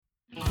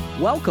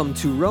Welcome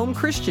to Rome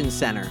Christian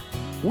Center.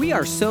 We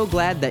are so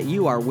glad that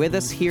you are with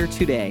us here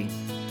today.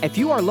 If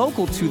you are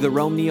local to the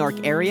Rome, New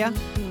York area,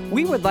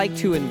 we would like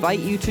to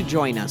invite you to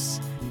join us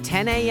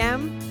 10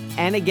 a.m.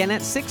 and again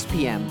at 6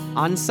 p.m.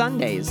 on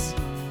Sundays.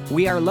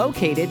 We are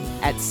located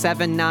at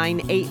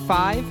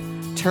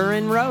 7985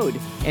 Turin Road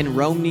in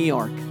Rome, New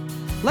York.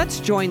 Let's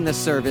join the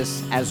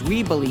service as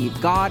we believe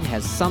God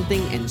has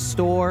something in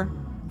store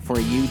for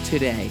you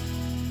today.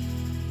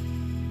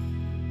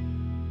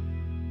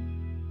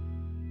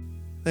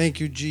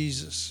 Thank you,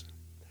 Jesus.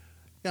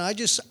 I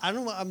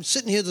don't know, I'm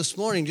sitting here this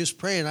morning just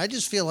praying. I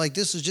just feel like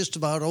this is just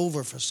about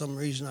over for some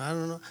reason. I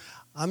don't know.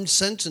 I'm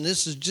sensing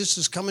this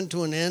is coming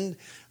to an end.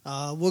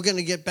 We're going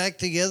to get back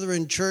together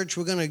in church.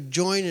 We're going to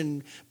join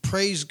and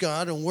praise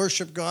God and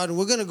worship God. And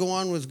we're going to go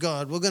on with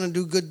God. We're going to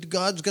do good.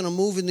 God's going to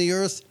move in the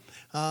earth.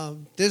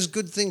 There's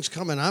good things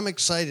coming. I'm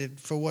excited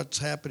for what's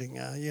happening.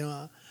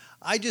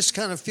 I just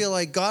kind of feel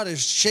like God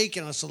is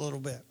shaking us a little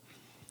bit.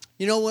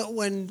 You know,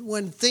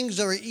 when things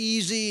are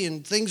easy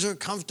and things are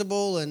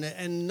comfortable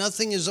and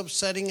nothing is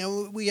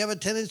upsetting, we have a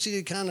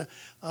tendency to kind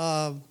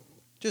of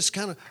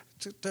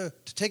to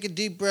take a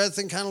deep breath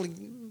and kind of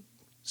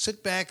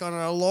sit back on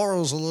our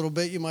laurels a little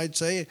bit, you might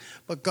say.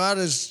 But God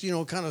is,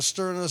 kind of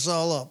stirring us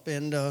all up,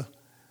 and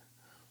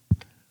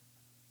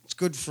it's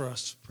good for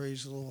us.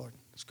 Praise the Lord.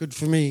 It's good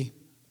for me.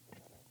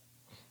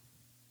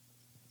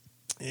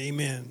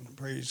 Amen.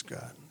 Praise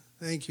God.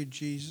 Thank you,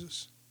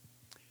 Jesus.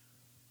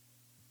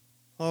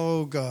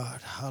 Oh,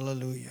 God.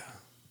 Hallelujah.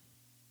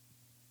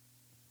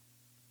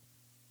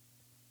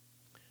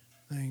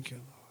 Thank you,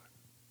 Lord.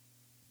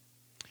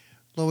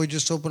 Lord, we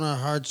just open our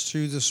hearts to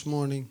you this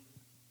morning.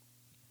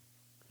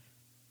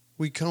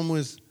 We come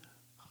with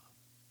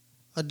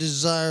a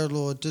desire,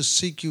 Lord, to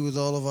seek you with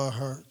all of our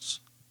hearts.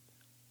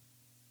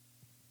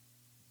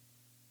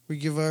 We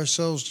give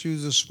ourselves to you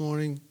this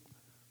morning.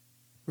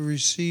 We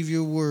receive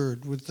your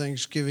word with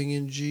thanksgiving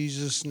in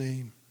Jesus'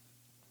 name.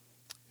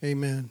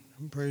 Amen.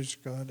 Praise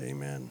God.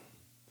 Amen.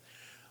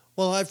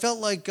 Well, I felt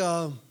like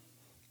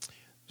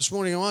this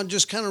morning I want to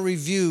just kind of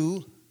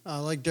review,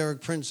 like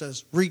Derek Prince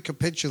says,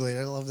 recapitulate.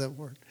 I love that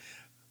word.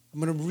 I'm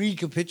going to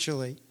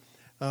recapitulate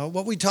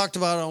what we talked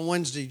about on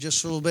Wednesday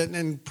just for a little bit and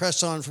then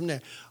press on from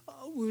there.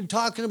 We were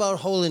talking about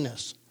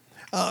holiness.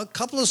 A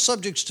couple of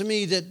subjects to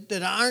me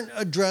that aren't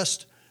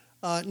addressed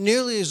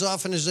nearly as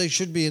often as they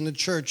should be in the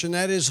church, and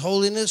that is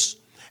holiness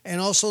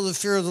and also the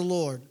fear of the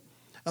Lord.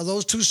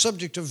 Those two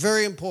subjects are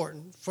very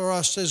important for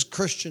us as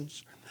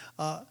Christians.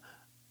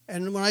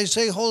 And when I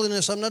say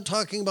holiness, I'm not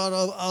talking about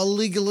a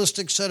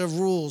legalistic set of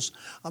rules.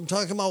 I'm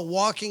talking about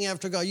walking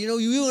after God.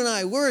 You and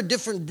I, we're a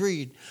different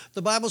breed.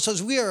 The Bible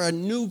says we are a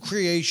new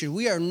creation.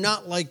 We are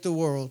not like the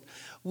world.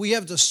 We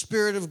have the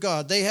Spirit of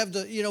God. They have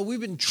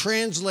we've been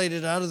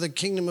translated out of the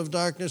kingdom of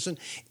darkness and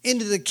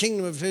into the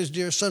kingdom of his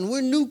dear Son.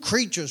 We're new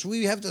creatures.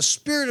 We have the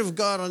Spirit of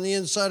God on the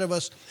inside of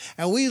us,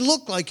 and we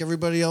look like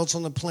everybody else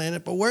on the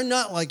planet, but we're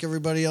not like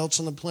everybody else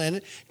on the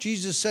planet.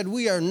 Jesus said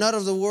we are not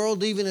of the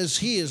world, even as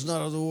he is not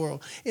of the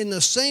world. In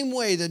the same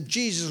way that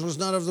Jesus was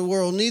not of the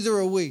world, neither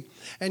are we.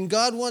 And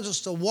God wants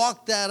us to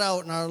walk that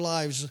out in our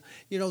lives.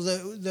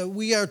 That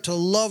we are to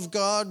love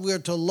God, we are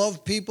to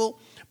love people,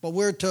 but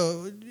we're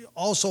to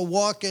also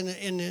walk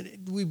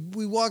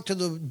we walk to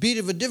the beat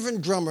of a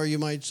different drummer, you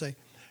might say.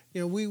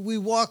 We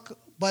walk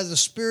by the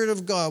Spirit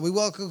of God. We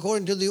walk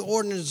according to the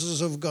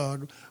ordinances of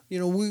God.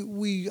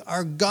 We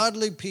are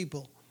godly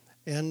people,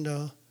 and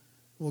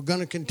we're going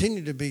to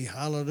continue to be.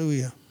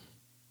 Hallelujah.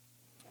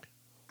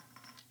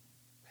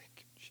 Thank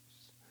you,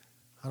 Jesus.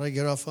 How do I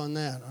get off on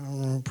that? I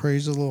don't know.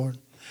 Praise the Lord.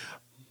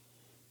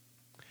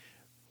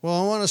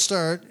 Well, I want to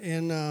start,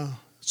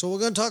 so we're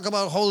going to talk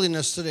about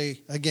holiness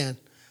today again.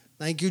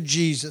 Thank you,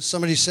 Jesus.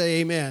 Somebody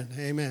say amen.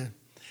 Amen.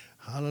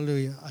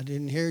 Hallelujah. I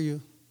didn't hear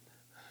you.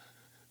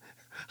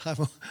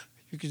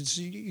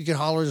 You can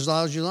holler as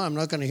loud as you like. I'm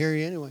not going to hear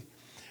you anyway.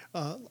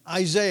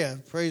 Isaiah,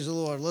 praise the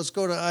Lord. Let's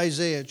go to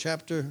Isaiah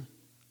chapter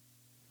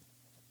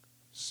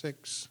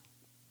 6.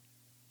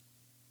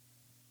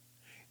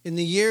 In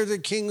the year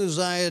that King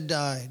Uzziah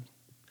died,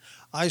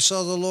 I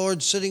saw the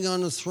Lord sitting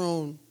on the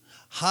throne,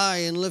 high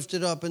and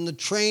lifted up, and the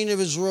train of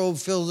his robe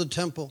filled the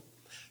temple.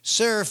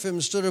 Seraphim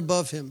stood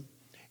above him,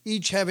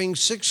 each having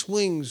 6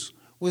 wings.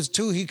 With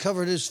 2 he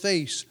covered his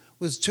face,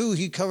 with 2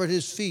 he covered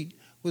his feet,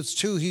 with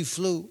 2 he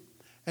flew.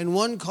 And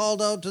one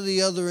called out to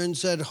the other and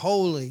said,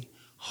 Holy,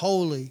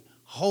 holy,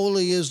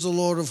 holy is the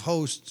Lord of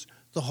hosts.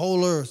 The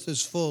whole earth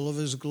is full of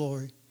his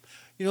glory.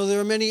 There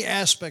are many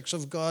aspects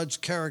of God's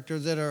character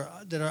that are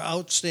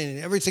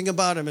outstanding. Everything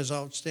about him is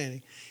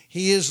outstanding.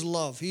 He is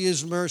love. He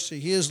is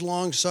mercy. He is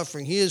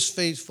long-suffering. He is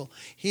faithful.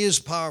 He is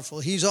powerful.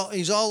 He's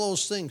all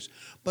those things.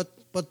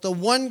 But the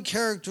one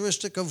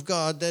characteristic of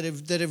God that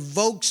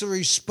evokes a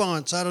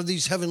response out of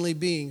these heavenly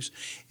beings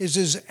is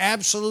his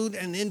absolute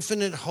and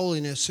infinite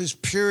holiness, his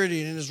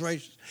purity and his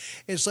righteousness.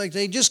 It's like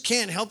they just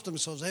can't help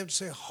themselves. They have to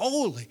say,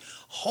 holy,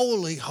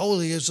 holy,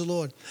 holy is the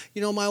Lord.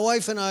 My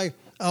wife and I,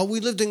 we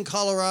lived in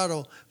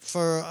Colorado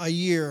for a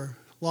year,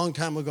 long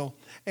time ago.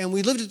 And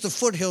we lived at the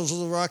foothills of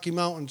the Rocky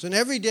Mountains. And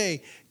every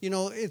day,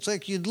 it's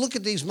like you'd look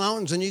at these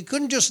mountains and you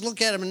couldn't just look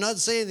at them and not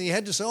say anything. You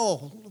had to say,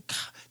 oh, God,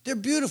 they're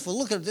beautiful.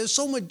 Look at it. They're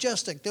so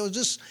majestic. There was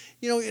just,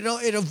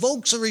 it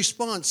evokes a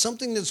response,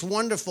 something that's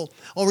wonderful,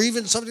 or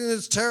even something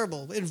that's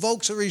terrible. It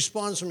evokes a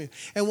response from you.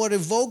 And what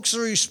evokes a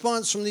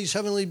response from these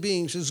heavenly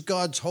beings is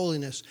God's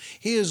holiness.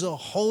 He is a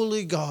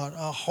holy God,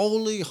 a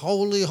holy,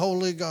 holy,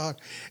 holy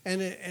God.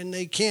 And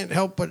they can't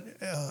help but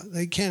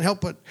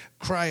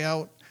cry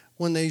out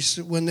when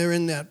they're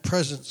in that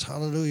presence.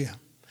 Hallelujah.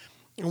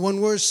 And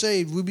when we're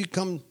saved, we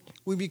become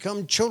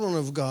children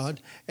of God,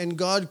 and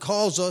God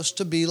calls us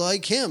to be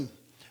like him.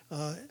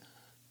 1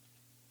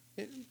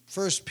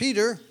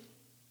 Peter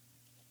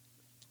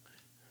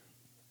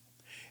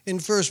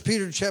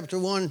chapter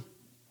 1,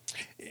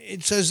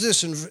 it says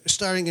this,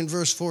 starting in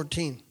verse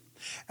 14.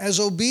 As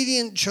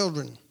obedient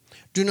children,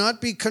 do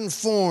not be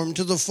conformed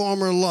to the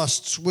former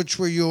lusts which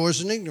were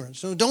yours in ignorance.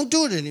 So don't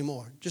do it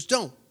anymore. Just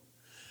don't.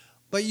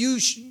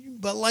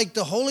 But like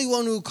the Holy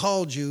One who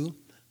called you,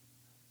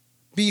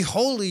 be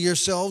holy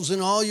yourselves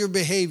in all your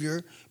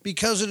behavior,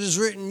 because it is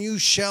written, you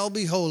shall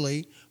be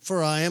holy,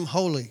 for I am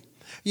holy.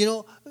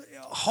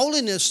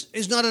 Holiness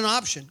is not an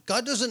option.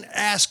 God doesn't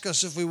ask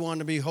us if we want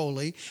to be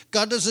holy.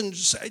 God doesn't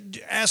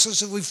ask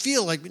us if we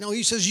feel like,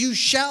 he says, you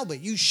shall be.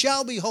 You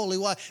shall be holy.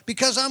 Why?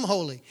 Because I'm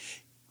holy.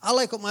 I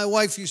like what my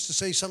wife used to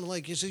say, something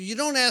like, you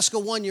don't ask a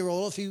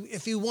 1-year-old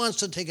if he wants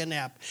to take a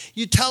nap.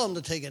 You tell him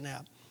to take a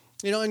nap.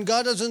 And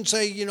God doesn't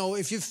say,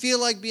 if you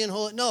feel like being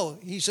holy. No,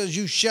 he says,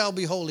 you shall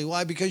be holy.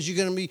 Why? Because you're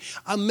going to be,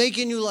 I'm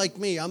making you like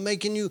me. I'm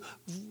making you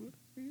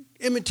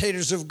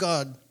imitators of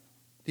God.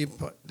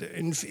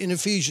 In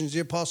Ephesians, the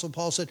Apostle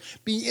Paul said,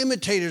 be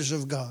imitators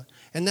of God.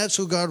 And that's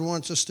who God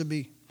wants us to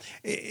be.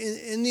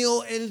 In the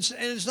Old, and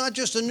it's not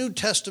just a New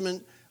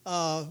Testament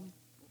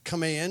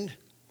command.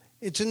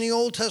 It's in the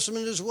Old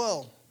Testament as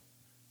well.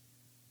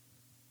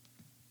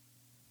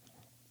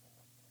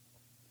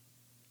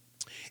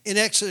 In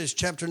Exodus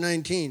chapter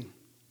 19,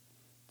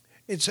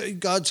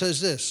 God says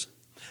this,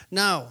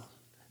 Now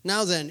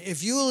then,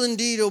 if you will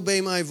indeed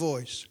obey my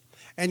voice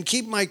and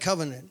keep my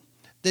covenant,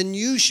 then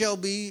you shall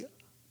be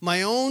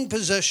my own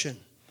possession,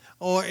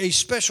 or a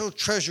special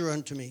treasure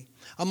unto me,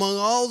 among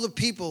all the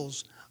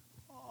peoples,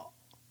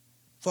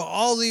 for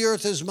all the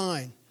earth is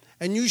mine.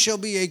 And you shall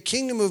be a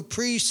kingdom of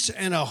priests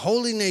and a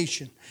holy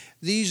nation.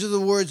 These are the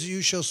words that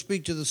you shall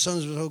speak to the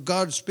sons of Israel.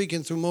 God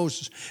speaking through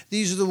Moses.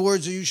 These are the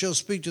words that you shall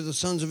speak to the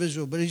sons of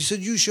Israel. But he said,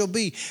 you shall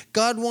be.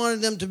 God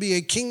wanted them to be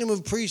a kingdom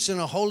of priests and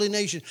a holy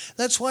nation.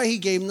 That's why he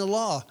gave them the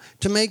law.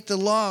 To make the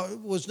law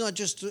was not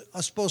just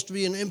supposed to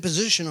be an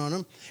imposition on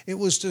them. It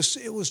was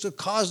to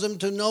cause them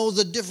to know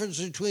the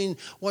difference between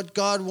what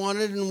God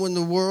wanted and when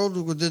the world,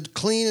 with the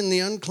clean and the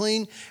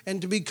unclean,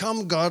 and to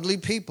become godly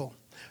people.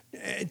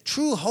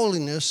 True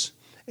holiness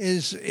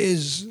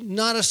is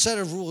not a set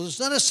of rules. It's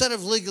not a set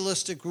of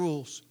legalistic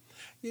rules.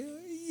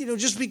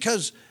 Just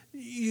because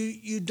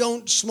you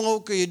don't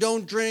smoke or you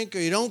don't drink or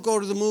you don't go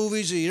to the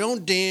movies or you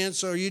don't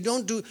dance or you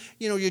don't do,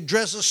 you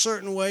dress a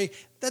certain way,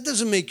 that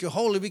doesn't make you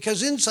holy,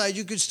 because inside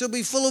you could still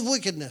be full of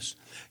wickedness.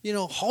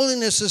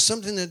 Holiness is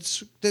something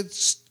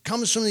that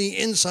comes from the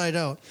inside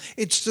out.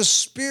 It's the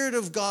Spirit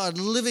of God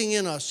living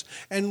in us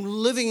and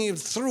living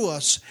through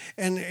us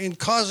and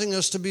causing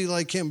us to be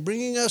like him,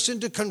 bringing us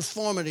into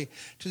conformity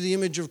to the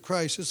image of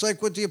Christ. It's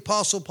like what the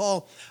Apostle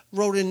Paul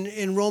wrote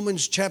in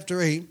Romans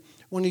chapter 8,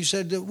 when he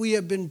said that we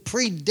have been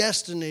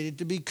predestinated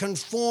to be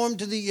conformed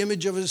to the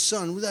image of his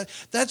Son.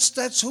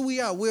 That's who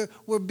we are.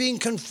 We're being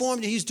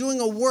conformed. He's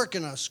doing a work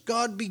in us.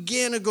 God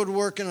began a good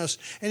work in us,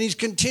 and he's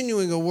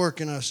continuing a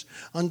work in us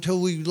until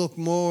we look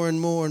more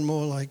and more and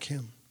more like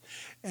him.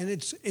 And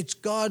it's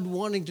God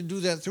wanting to do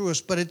that through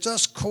us, but it's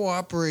us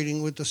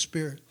cooperating with the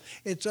Spirit.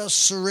 It's us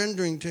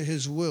surrendering to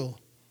his will,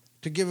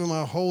 to give him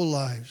our whole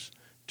lives,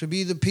 to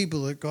be the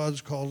people that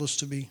God's called us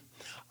to be.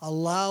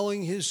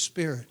 Allowing his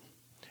Spirit,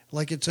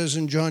 like it says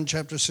in John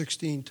chapter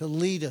 16, to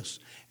lead us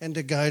and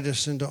to guide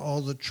us into all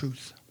the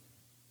truth.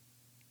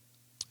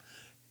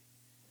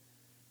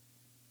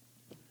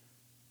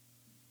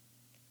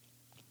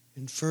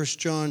 In 1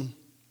 John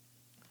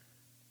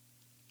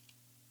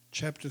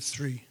chapter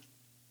 3, it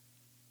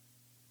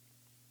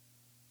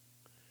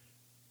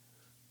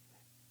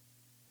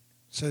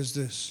says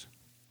this,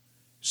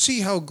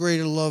 see how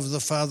great a love the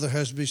Father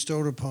has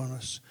bestowed upon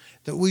us,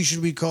 that we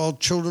should be called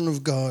children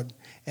of God,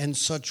 and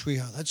such we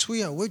are. That's who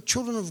we are. We're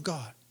children of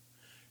God.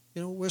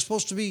 We're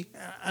supposed to be,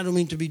 I don't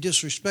mean to be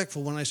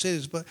disrespectful when I say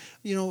this, but,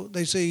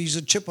 they say he's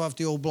a chip off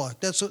the old block.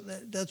 That's what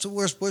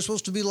we're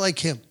supposed to be like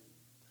him.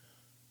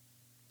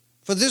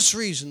 For this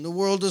reason, the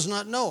world does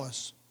not know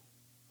us.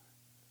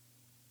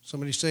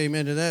 Somebody say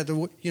amen to that.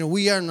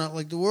 We are not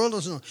like the world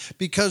doesn't know,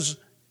 because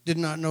did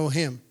not know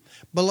him.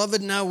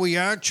 Beloved, now we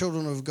are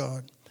children of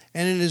God,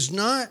 and it has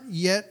not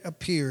yet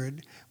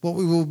appeared what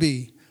we will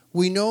be.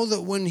 We know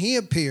that when he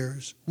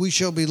appears, we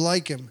shall be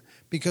like him,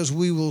 because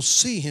we will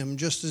see him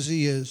just as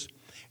he is.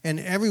 And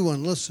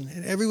everyone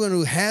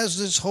who has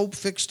this hope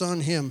fixed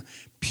on him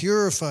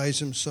purifies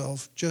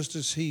himself just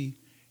as he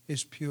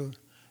is pure.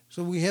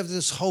 So we have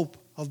this hope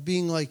of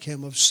being like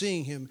him, of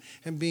seeing him,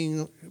 and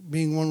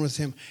being one with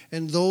him.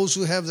 And those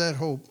who have that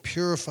hope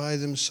purify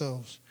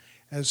themselves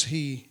as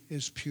he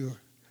is pure,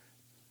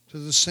 to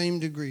the same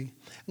degree.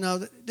 Now,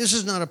 this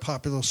is not a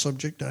popular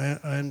subject, I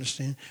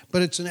understand,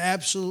 but it's an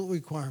absolute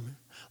requirement.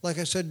 Like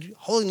I said,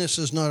 holiness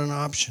is not an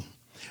option.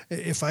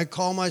 If I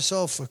call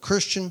myself a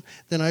Christian,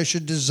 then I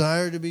should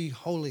desire to be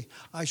holy.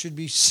 I should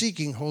be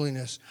seeking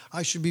holiness.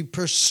 I should be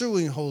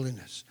pursuing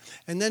holiness.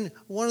 And then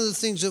one of the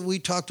things that we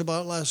talked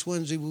about last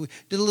Wednesday, we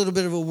did a little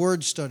bit of a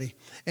word study.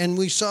 And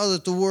we saw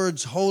that the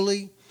words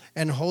holy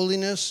and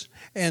holiness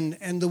and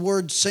the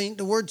word saint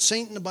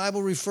in the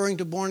Bible referring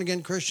to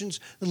born-again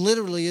Christians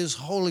literally is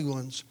holy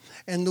ones.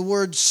 And the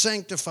word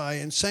sanctify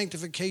and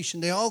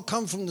sanctification, they all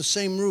come from the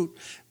same root.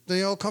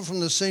 They all come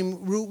from the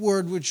same root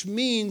word, which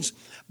means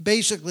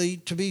basically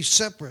to be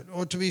separate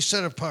or to be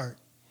set apart.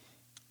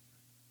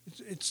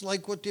 It's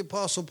like what the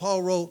Apostle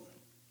Paul wrote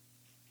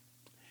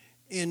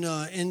in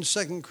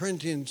 2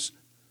 Corinthians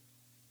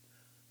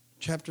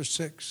chapter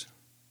 6.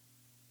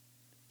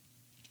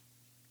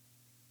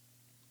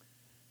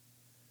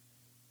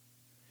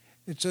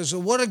 It says,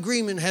 what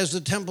agreement has the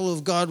temple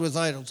of God with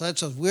idols?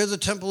 That's us. We're the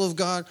temple of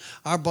God.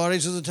 Our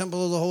bodies are the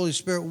temple of the Holy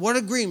Spirit. What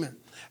agreement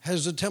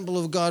has the temple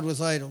of God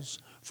with idols?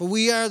 For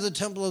we are the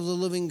temple of the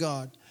living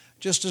God.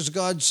 Just as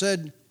God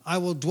said, I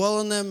will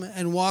dwell in them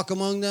and walk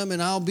among them,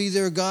 and I'll be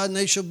their God, and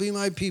they shall be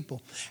my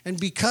people. And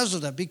because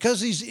of that, because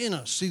he's in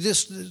us, see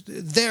this,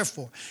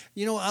 therefore.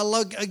 You know, I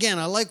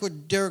like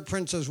what Derek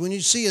Prince says. When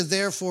you see a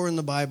therefore in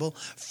the Bible,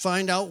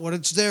 find out what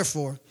it's there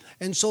for.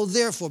 And so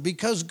therefore,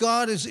 because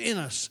God is in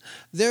us,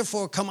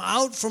 therefore come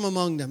out from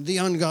among them, the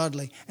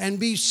ungodly, and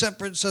be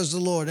separate, says the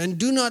Lord, and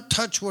do not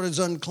touch what is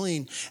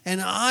unclean. And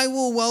I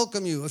will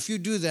welcome you. If you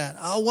do that,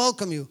 I'll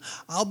welcome you.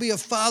 I'll be a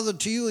father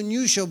to you, and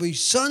you shall be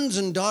sons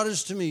and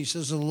daughters to me,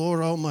 says the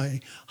Lord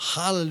Almighty.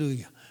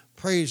 Hallelujah.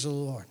 Praise the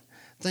Lord.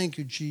 Thank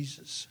you,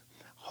 Jesus.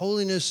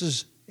 Holiness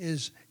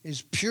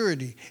is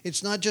purity.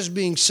 It's not just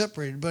being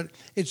separated, but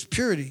it's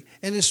purity,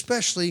 and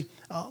especially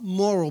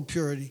moral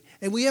purity.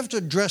 And we have to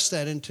address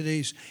that in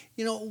today's,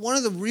 one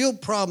of the real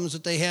problems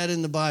that they had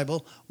in the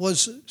Bible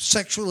was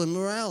sexual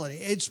immorality.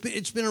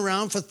 It's been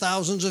around for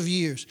thousands of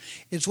years.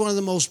 It's one of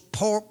the most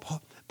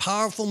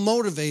powerful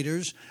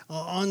motivators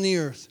on the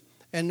earth.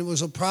 And it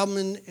was a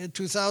problem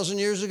 2,000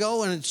 years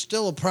ago, and it's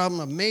still a problem,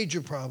 a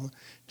major problem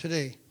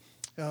today.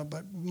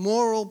 But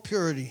moral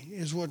purity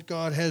is what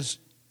God has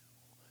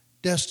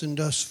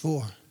destined us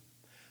for.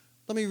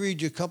 Let me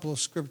read you a couple of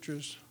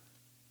scriptures.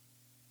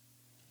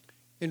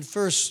 In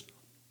 1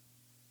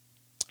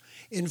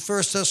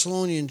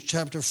 Thessalonians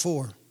chapter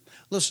 4,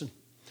 listen.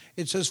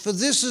 It says, for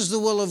this is the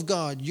will of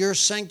God, your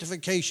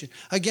sanctification.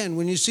 Again,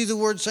 when you see the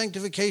word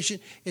sanctification,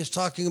 it's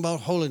talking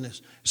about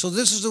holiness. So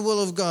this is the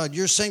will of God,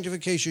 your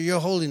sanctification, your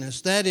holiness.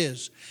 That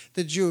is,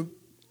 that you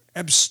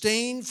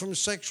abstain from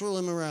sexual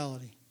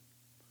immorality.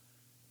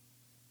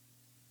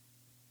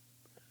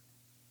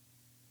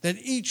 That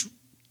each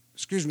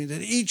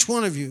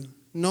one of you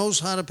knows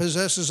how to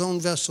possess his own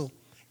vessel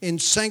in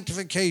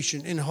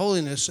sanctification, in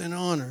holiness and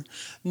honor,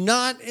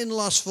 not in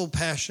lustful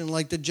passion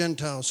like the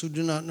Gentiles who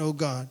do not know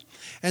God,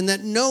 and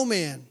that no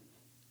man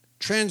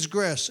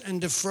transgress and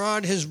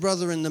defraud his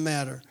brother in the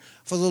matter.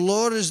 For the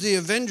Lord is the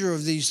avenger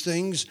of these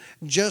things,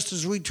 just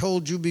as we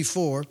told you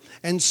before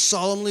and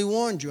solemnly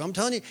warned you. I'm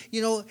telling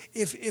you,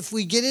 if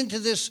we get into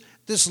this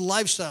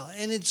lifestyle,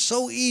 and it's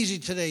so easy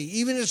today,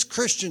 even as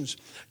Christians,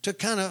 to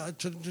kind of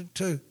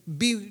to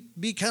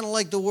be kind of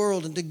like the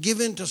world and to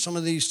give in to some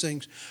of these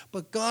things.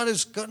 But God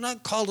has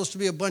not called us to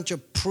be a bunch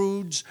of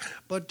prudes,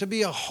 but to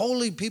be a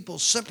holy people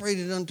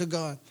separated unto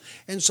God.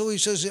 And so he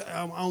says,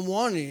 I'm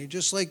warning you,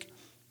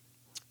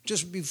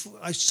 just before,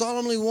 I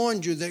solemnly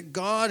warned you that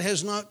God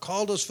has not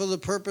called us for the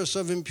purpose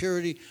of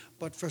impurity,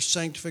 but for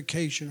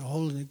sanctification,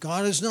 holiness.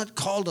 God has not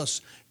called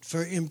us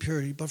for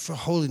impurity, but for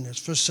holiness,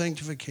 for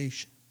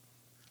sanctification.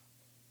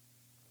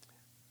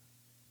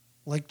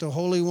 Like the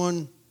Holy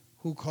One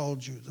who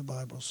called you, the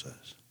Bible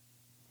says.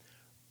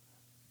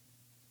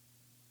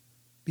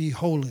 Be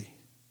holy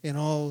in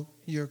all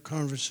your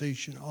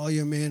conversation, all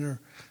your manner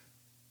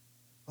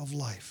of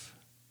life.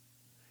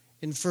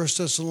 In 1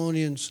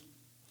 Thessalonians,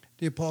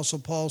 the Apostle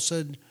Paul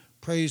said,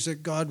 prays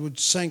that God would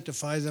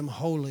sanctify them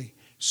wholly,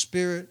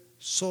 spirit,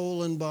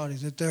 soul, and body,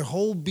 that their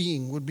whole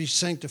being would be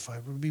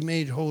sanctified, would be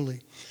made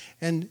holy.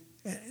 And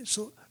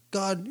so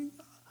God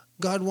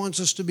wants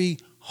us to be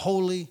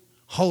holy,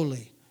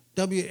 holy.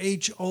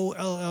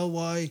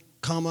 W-H-O-L-L-Y,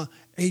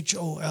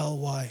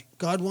 H-O-L-Y.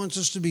 God wants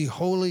us to be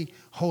holy,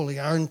 holy,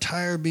 our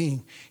entire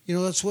being.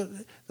 That's what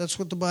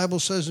the Bible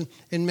says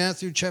in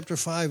Matthew chapter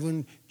 5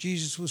 when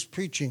Jesus was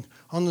preaching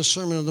on the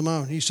Sermon on the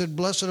Mount. He said,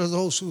 blessed are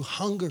those who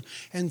hunger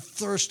and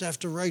thirst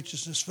after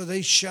righteousness, for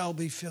they shall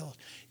be filled.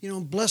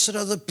 Blessed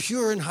are the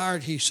pure in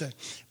heart, he said.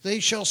 They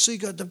shall see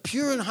God. The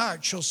pure in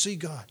heart shall see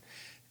God.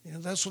 You know,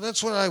 that's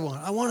what I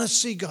want. I want to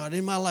see God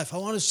in my life. I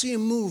want to see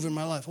him move in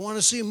my life. I want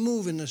to see him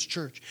move in this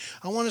church.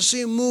 I want to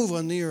see him move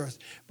on the earth.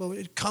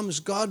 But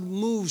God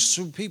moves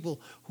through people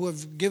who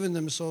have given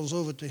themselves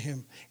over to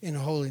him in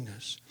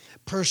holiness.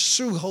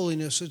 Pursue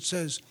holiness, it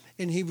says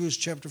in Hebrews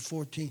chapter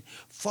 14.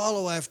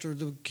 Follow after,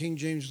 the King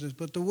James says,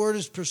 but the word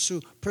is pursue.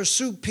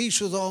 Pursue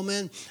peace with all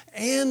men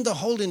and the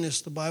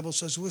holiness, the Bible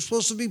says. We're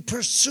supposed to be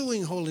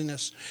pursuing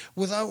holiness,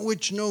 without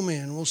which no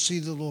man will see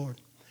the Lord.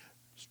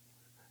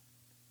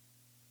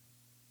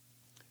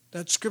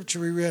 That scripture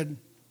we read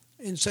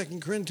in 2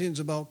 Corinthians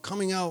about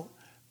coming out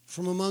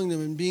from among them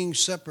and being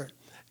separate.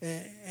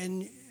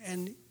 And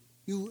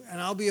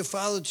I'll be a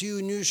father to you,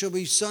 and you shall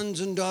be sons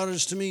and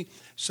daughters to me,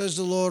 says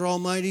the Lord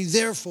Almighty.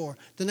 Therefore,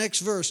 the next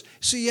verse.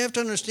 See, you have to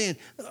understand,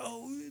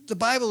 the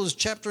Bible is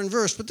chapter and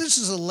verse, but this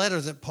is a letter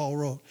that Paul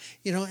wrote,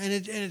 you know, and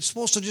it's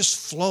supposed to just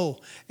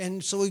flow.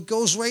 And so he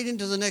goes right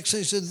into the next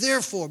thing. He said,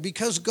 therefore,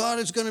 because God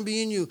is going to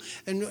be in you,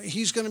 and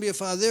he's going to be a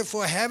father,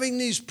 therefore, having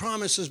these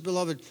promises,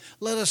 beloved,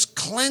 let us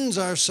cleanse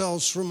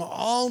ourselves from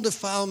all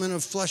defilement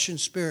of flesh and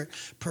spirit,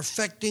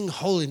 perfecting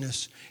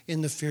holiness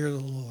in the fear of the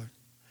Lord.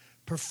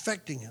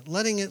 Perfecting it,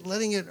 letting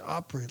it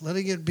operate,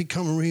 letting it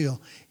become real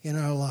in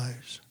our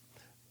lives.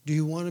 Do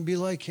you want to be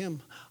like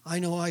him? I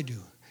know I do.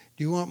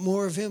 Do you want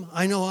more of him?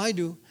 I know I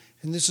do.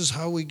 And this is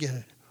how we get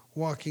it,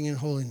 walking in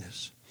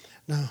holiness.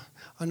 Now,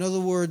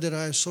 another word that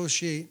I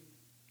associate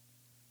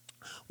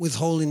with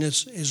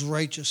holiness is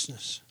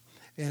righteousness.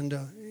 And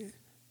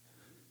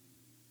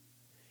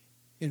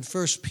in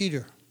 1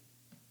 Peter,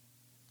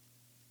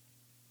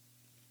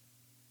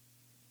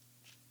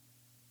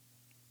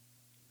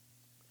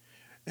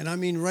 and I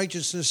mean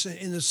righteousness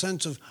in the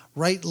sense of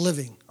right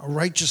living, a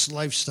righteous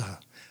lifestyle,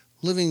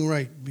 living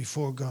right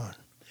before God.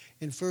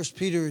 In 1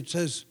 Peter it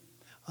says,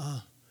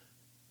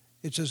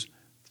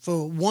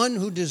 for one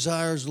who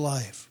desires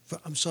life, 1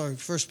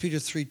 Peter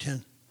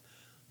 3:10.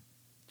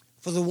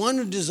 For the one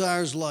who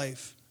desires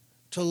life,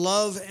 to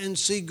love and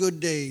see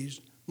good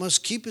days,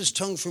 must keep his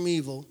tongue from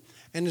evil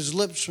and his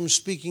lips from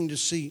speaking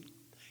deceit.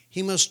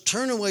 He must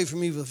turn away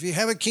from evil. If you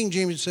have a King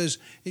James, it says,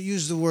 it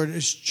uses the word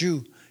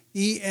eschew.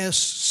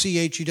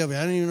 E-S-C-H-E-W.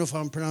 I don't even know if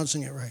I'm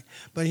pronouncing it right.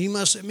 But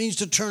it means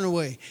to turn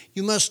away.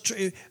 You must,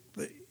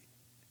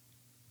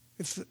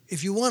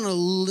 if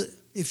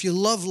you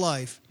love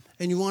life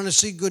and you want to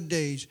see good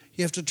days,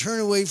 you have to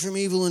turn away from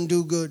evil and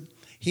do good.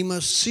 He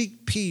must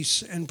seek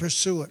peace and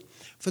pursue it.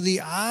 For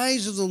the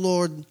eyes of the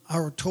Lord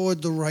are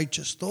toward the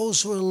righteous,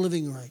 those who are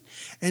living right,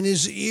 and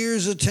his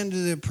ears attend to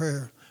their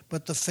prayer.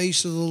 But the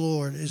face of the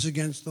Lord is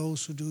against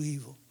those who do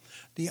evil.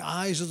 The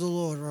eyes of the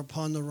Lord are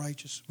upon the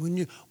righteous.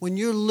 When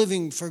you're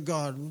living for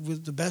God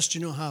with the best you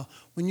know how,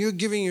 when you're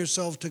giving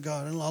yourself to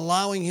God and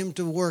allowing him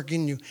to work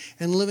in you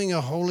and living a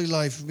holy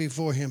life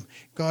before him,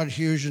 God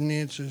hears and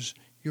answers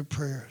your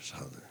prayers.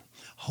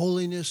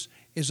 Holiness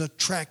is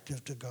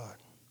attractive to God.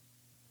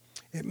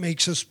 It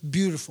makes us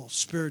beautiful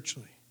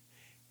spiritually.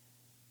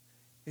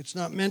 It's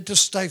not meant to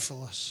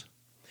stifle us.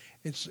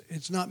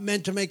 It's not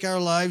meant to make our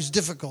lives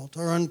difficult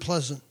or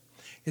unpleasant.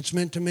 It's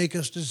meant to make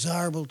us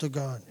desirable to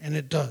God, and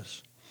it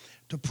does.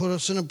 To put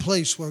us in a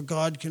place where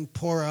God can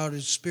pour out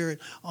his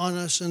Spirit on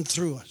us and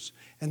through us.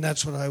 And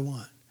that's what I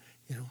want,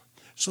 you know.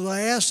 So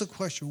I ask the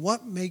question,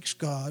 what makes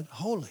God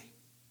holy?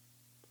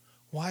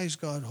 Why is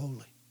God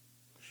holy?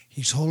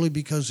 He's holy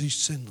because he's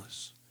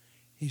sinless.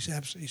 He's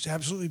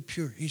absolutely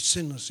pure. He's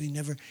sinless.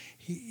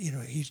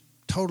 He's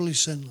totally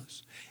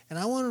sinless. And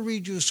I want to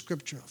read you a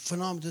scripture,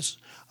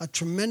 a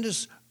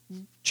tremendous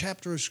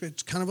chapter of scripture.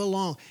 It's kind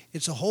of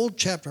it's a whole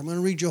chapter. I'm going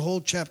to read you a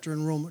whole chapter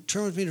in Romans.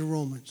 Turn with me to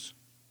Romans.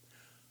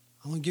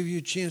 I'm going to give you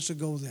a chance to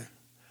go there.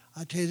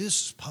 I tell you,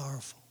 this is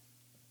powerful.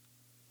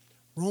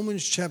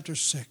 Romans chapter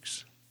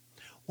 6.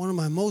 One of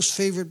my most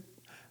favorite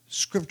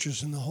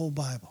scriptures in the whole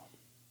Bible.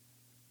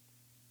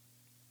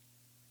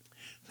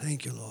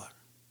 Thank you, Lord.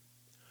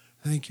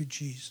 Thank you,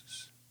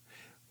 Jesus.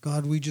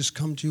 God, we just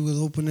come to you with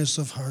openness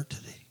of heart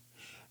today.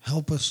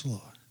 Help us,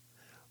 Lord.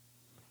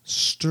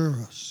 Stir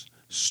us.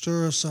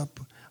 Stir us up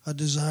a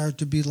desire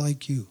to be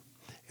like you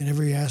in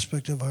every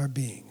aspect of our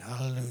being.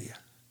 Hallelujah.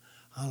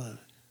 Hallelujah.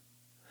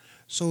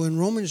 So in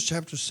Romans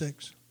chapter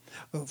 6,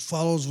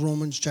 follows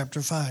Romans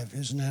chapter 5.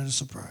 Isn't that a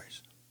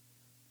surprise?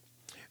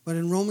 But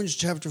in Romans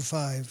chapter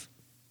 5,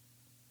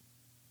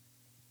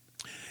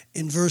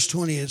 in verse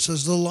 20, it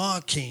says, the law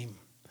came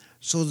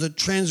so that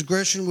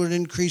transgression would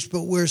increase,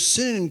 but where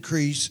sin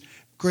increased,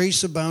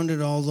 grace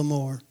abounded all the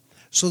more.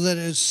 So that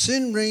as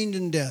sin reigned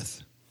in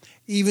death,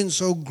 even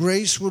so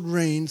grace would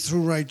reign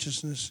through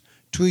righteousness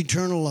to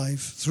eternal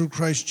life through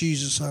Christ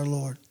Jesus our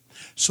Lord.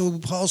 So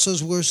Paul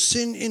says, where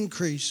sin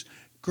increased,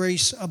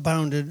 grace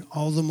abounded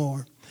all the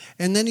more.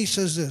 And then he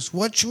says this,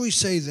 what shall we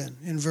say then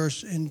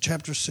in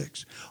chapter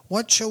 6?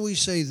 What shall we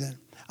say then?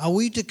 Are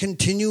we to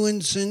continue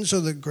in sin so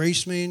that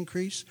grace may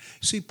increase?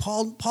 See,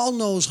 Paul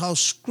knows how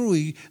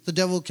screwy the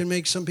devil can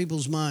make some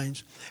people's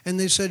minds. And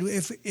they said,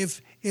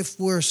 if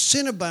where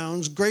sin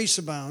abounds, grace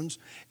abounds,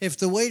 if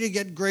the way to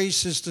get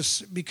grace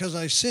is because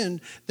I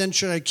sinned, then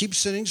should I keep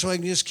sinning so I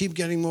can just keep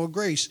getting more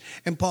grace?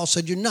 And Paul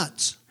said, you're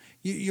nuts.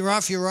 you're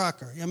off your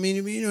rocker. I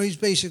mean, he's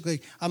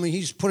basically,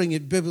 he's putting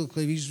it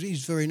biblically.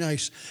 He's very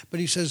nice. But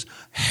he says,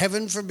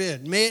 heaven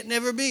forbid, may it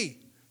never be.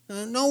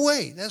 No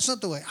way. That's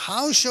not the way.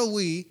 How shall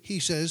we, he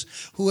says,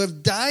 who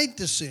have died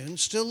to sin,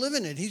 still live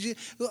in it?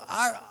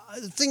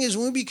 The thing is,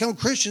 when we become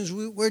Christians,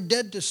 we're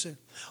dead to sin.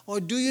 Or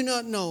do you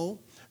not know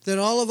that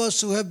all of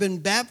us who have been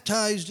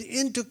baptized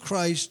into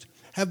Christ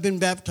have been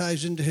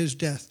baptized into his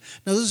death?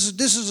 Now,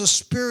 this is a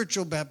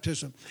spiritual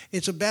baptism.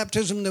 It's a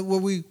baptism that where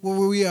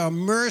we are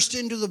immersed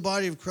into the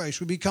body of Christ.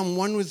 We become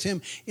one with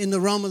him in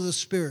the realm of the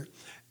Spirit.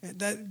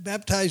 That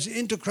baptized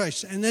into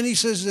Christ. And then he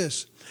says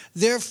this,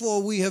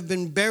 therefore we have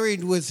been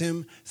buried with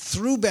him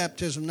through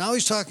baptism. Now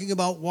he's talking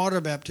about water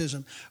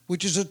baptism,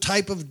 which is a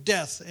type of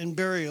death and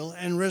burial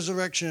and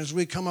resurrection as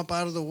we come up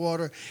out of the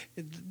water.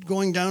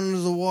 Going down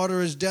into the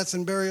water is death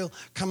and burial.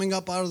 Coming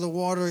up out of the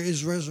water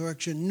is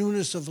resurrection,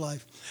 newness of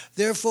life.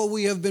 Therefore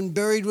we have been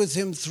buried with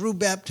him through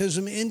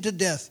baptism into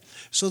death,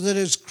 so that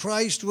as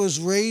Christ was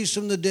raised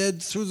from the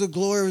dead through the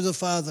glory of the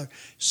Father,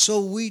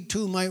 so we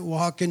too might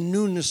walk in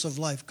newness of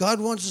life. God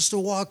wants us to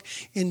walk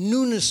in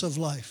newness of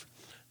life.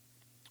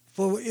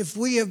 For if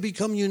we have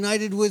become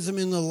united with him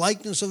in the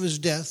likeness of his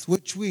death,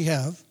 which we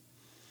have,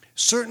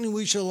 certainly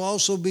we shall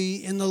also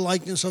be in the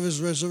likeness of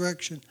his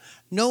resurrection.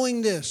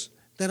 Knowing this,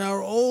 that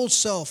our old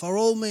self, our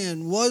old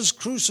man, was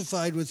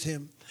crucified with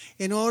him,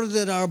 in order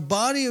that our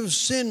body of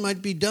sin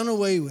might be done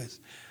away with,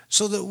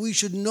 so that we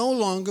should no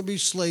longer be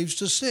slaves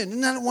to sin.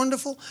 Isn't that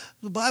wonderful?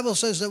 The Bible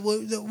says that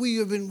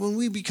when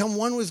we become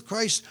one with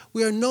Christ,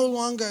 we are no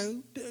longer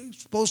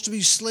supposed to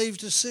be slaves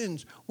to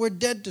sins. We're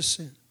dead to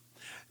sin.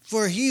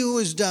 For he who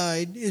has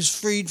died is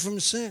freed from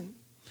sin.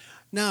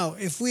 Now,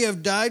 if we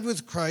have died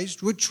with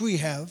Christ, which we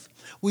have,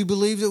 we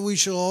believe that we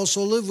shall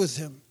also live with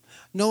him,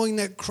 knowing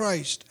that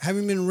Christ,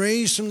 having been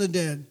raised from the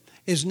dead,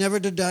 is never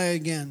to die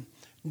again.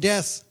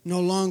 Death no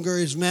longer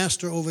is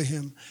master over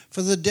him.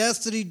 For the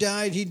death that he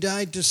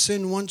died to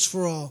sin once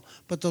for all.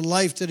 But the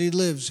life that he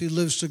lives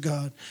to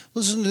God.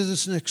 Listen to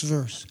this next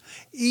verse.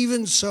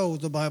 Even so,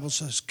 the Bible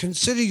says,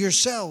 consider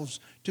yourselves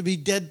to be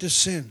dead to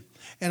sin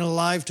and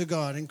alive to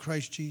God in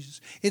Christ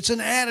Jesus. It's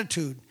an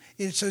attitude.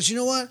 It says, you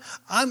know what?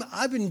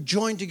 I've been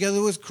joined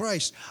together with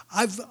Christ.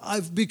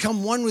 I've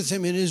become one with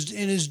him in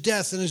his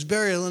death and his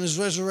burial and his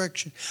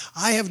resurrection.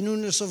 I have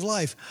newness of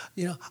life.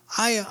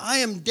 I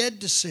am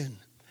dead to sin.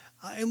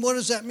 And what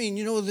does that mean?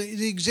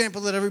 The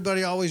example that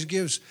everybody always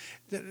gives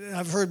that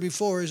I've heard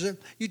before is that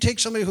you take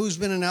somebody who's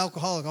been an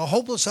alcoholic, a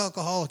hopeless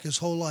alcoholic his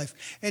whole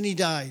life, and he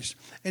dies,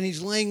 and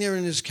he's laying there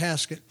in his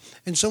casket,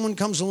 and someone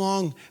comes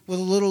along with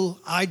a little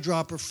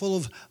eyedropper full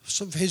of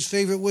some of his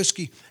favorite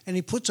whiskey, and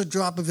he puts a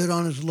drop of it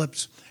on his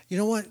lips. You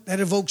know what? That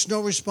evokes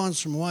no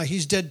response from him. Why?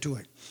 He's dead to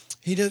it.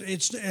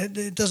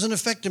 It doesn't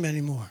affect him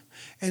anymore.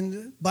 And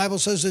the Bible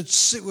says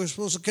that we're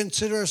supposed to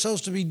consider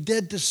ourselves to be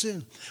dead to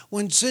sin.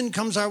 When sin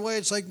comes our way,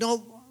 it's like,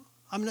 no,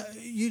 I'm not.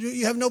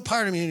 You have no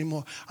part of me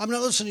anymore. I'm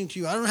not listening to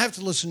you. I don't have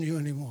to listen to you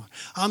anymore.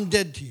 I'm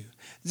dead to you.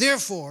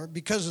 Therefore,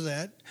 because of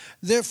that,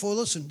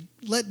 listen,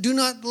 do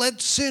not let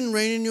sin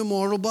reign in your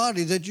mortal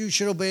body, that you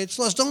should obey its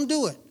lust. Don't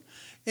do it.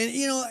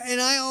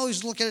 And I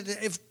always look at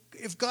it,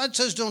 if God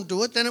says don't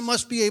do it, then it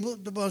must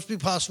be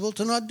possible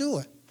to not do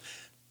it.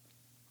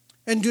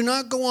 And do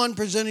not go on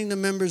presenting the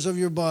members of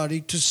your body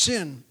to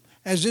sin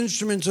as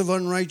instruments of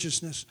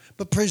unrighteousness,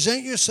 but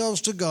present yourselves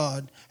to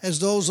God as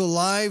those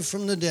alive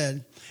from the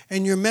dead,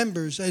 and your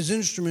members as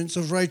instruments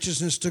of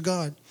righteousness to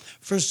God.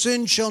 For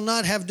sin shall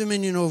not have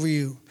dominion over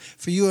you,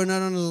 for you are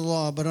not under the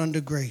law, but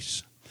under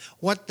grace.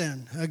 What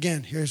then?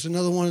 Again, here's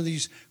another one of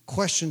these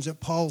questions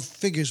that Paul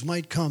figures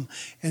might come.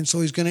 And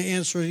so he's going to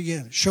answer it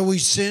again. Shall we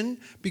sin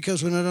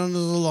because we're not under the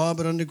law,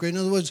 but under grace? In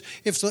other words,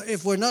 if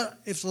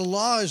the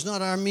law is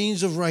not our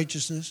means of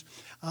righteousness,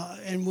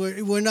 and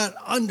we're not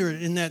under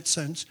it in that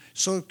sense,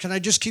 so can I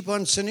just keep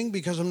on sinning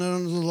because I'm not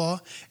under the law?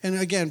 And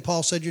again,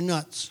 Paul said, you're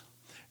nuts.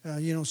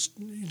 You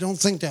don't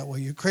think that way.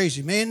 You're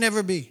crazy. May it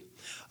never be.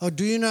 Or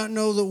do you not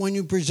know that when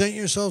you present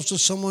yourselves to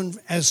someone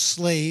as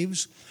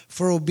slaves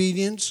for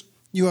obedience,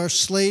 you are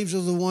slaves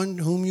of the one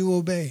whom you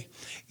obey,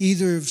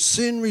 either of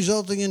sin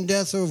resulting in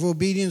death or of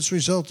obedience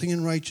resulting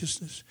in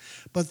righteousness.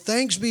 But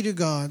thanks be to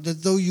God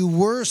that though you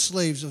were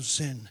slaves of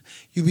sin,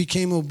 you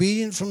became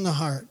obedient from the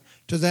heart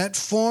to that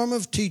form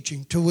of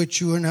teaching to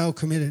which you are now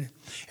committed.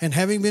 And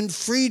having been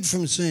freed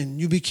from sin,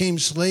 you became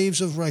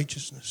slaves of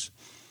righteousness.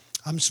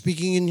 I'm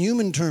speaking in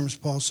human terms,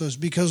 Paul says,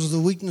 because of the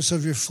weakness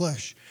of your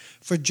flesh.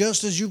 For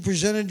just as you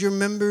presented your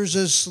members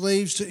as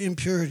slaves to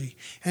impurity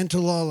and to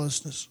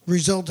lawlessness,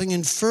 resulting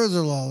in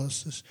further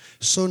lawlessness,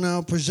 so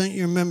now present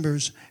your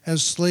members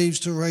as slaves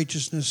to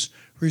righteousness,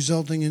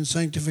 resulting in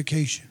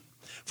sanctification.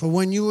 For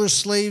when you were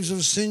slaves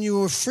of sin, you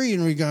were free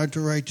in regard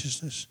to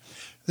righteousness.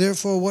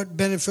 Therefore, what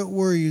benefit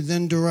were you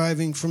then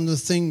deriving from the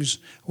things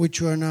which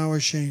you are now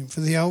ashamed?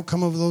 For the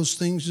outcome of those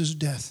things is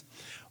death.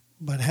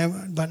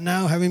 But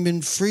now, having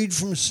been freed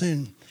from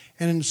sin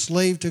and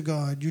enslaved to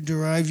God, you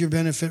derive your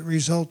benefit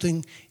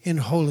resulting in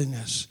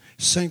holiness,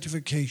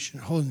 sanctification,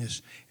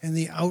 holiness, and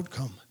the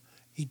outcome,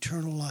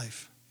 eternal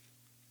life.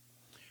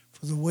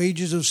 For the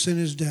wages of sin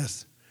is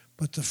death,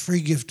 but the free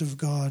gift of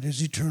God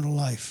is eternal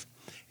life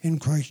in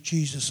Christ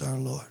Jesus our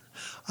Lord.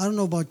 I don't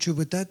know about you,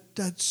 but that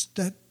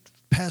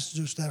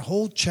passage, that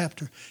whole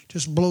chapter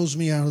just blows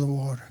me out of the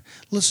water.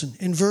 Listen,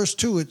 in verse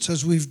 2 it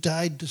says we've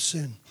died to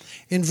sin.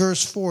 In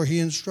verse 4 he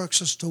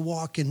instructs us to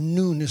walk in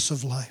newness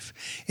of life.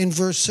 In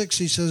verse 6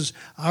 he says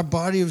our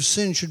body of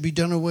sin should be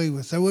done away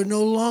with, that we're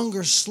no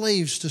longer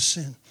slaves to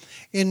sin.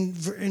 In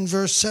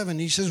verse 7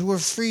 he says we're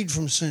freed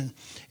from sin.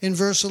 In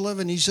verse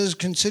 11 he says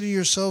consider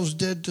yourselves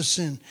dead to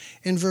sin.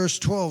 In verse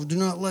 12 do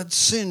not let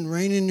sin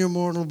reign in your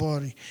mortal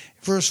body.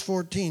 Verse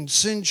 14,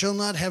 sin shall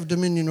not have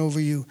dominion over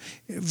you.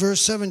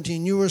 Verse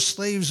 17, you are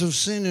slaves of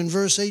sin. In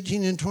verse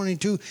 18 and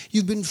 22,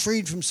 you've been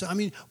freed from sin. I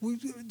mean,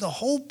 the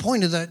whole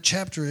point of that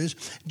chapter is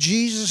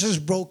Jesus has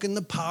broken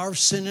the power of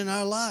sin in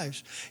our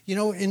lives. You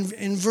know,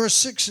 in verse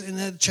 6 in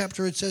that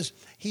chapter it says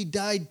he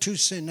died to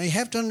sin. Now you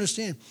have to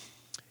understand,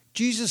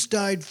 Jesus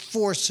died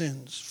for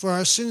sins, for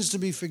our sins to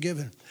be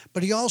forgiven.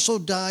 But he also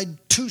died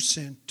to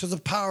sin, to the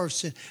power of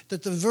sin,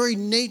 that the very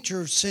nature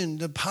of sin,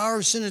 the power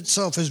of sin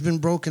itself has been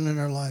broken in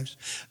our lives.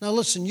 Now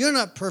listen, you're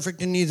not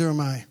perfect and neither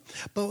am I.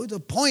 But the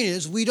point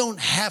is, we don't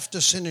have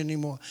to sin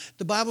anymore.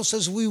 The Bible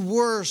says we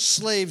were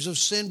slaves of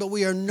sin, but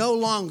we are no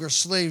longer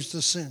slaves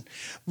to sin.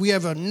 We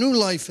have a new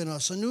life in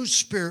us, a new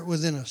spirit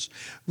within us.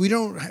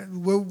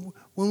 When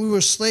we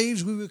were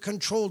slaves, we were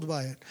controlled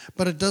by it,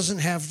 but it doesn't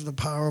have the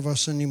power of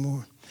us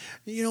anymore.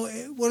 You know,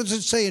 what does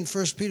it say in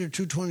 1 Peter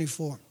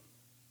 2:24?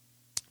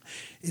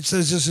 It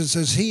says this, it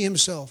says, he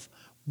himself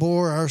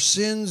bore our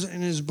sins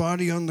in his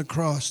body on the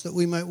cross, that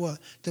we might what?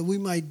 That we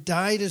might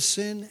die to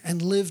sin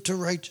and live to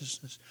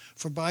righteousness.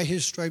 For by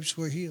his stripes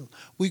we're healed.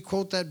 We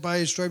quote that by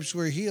his stripes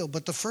we're healed.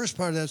 But the first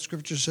part of that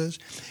scripture says,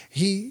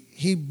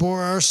 he bore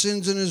our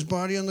sins in his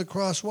body on the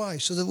cross. Why?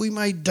 So that we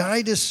might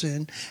die to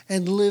sin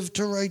and live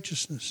to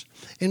righteousness.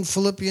 In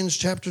Philippians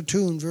chapter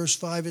 2 and verse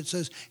 5, it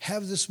says,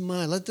 have this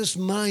mind. Let this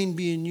mind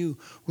be in you,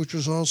 which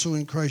was also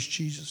in Christ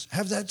Jesus.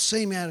 Have that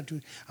same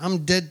attitude.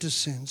 I'm dead to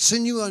sin.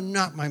 Sin, you are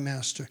not my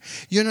master.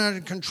 You're not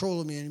in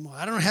control of me anymore.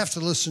 I don't have to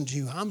listen to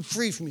you. I'm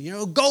free from you. You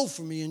know, go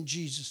from me in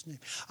Jesus' name.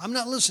 I'm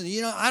not listening.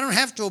 You know, I don't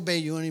have to obey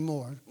you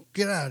anymore.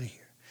 Get out of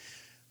here.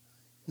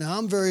 Now,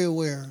 I'm very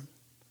aware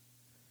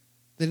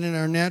that in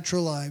our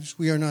natural lives,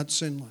 we are not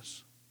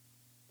sinless.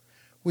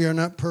 We are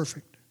not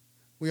perfect.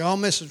 We all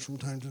miss it from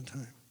time to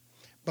time.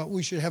 But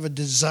we should have a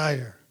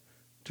desire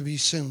to be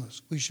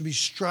sinless. We should be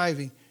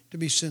striving to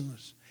be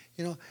sinless.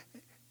 You know,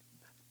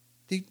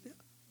 the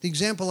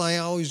example I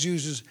always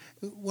use is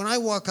when I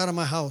walk out of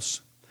my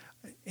house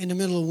in the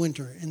middle of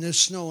winter and there's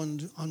snow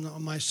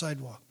on my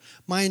sidewalk,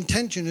 my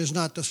intention is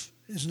not to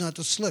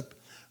slip.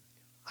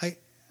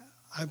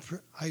 I'm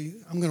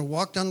going to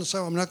walk down the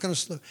sidewalk. I'm not going to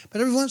slip. But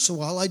every once in a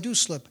while, I do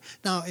slip.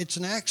 Now, it's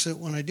an accident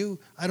when I do.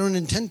 I don't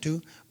intend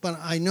to, but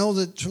I know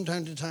that from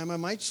time to time I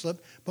might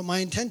slip. But my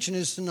intention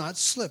is to not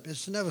slip.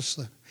 It's to never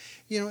slip.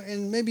 You know,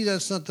 and maybe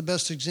that's not the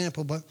best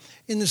example, but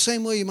in the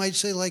same way, you might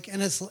say like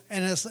an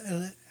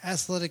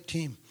athletic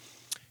team.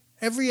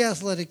 Every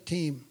athletic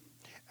team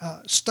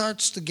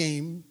starts the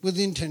game with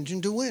the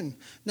intention to win.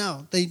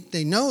 Now,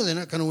 they know they're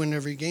not going to win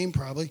every game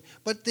probably,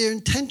 but their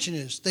intention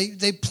is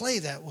they play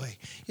that way.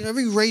 You know,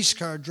 every race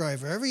car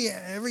driver, every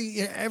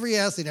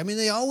athlete, I mean,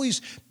 they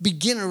always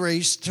begin a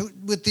race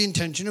with the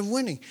intention of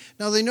winning.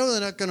 Now, they know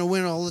they're not going to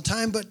win all the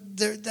time, but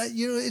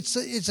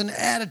it's an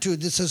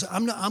attitude that says,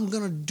 I'm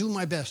going to do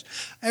my best.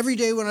 Every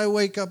day when I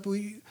wake up,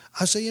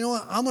 I say, you know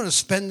what, I'm going to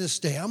spend this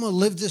day. I'm going to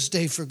live this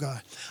day for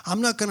God.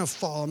 I'm not going to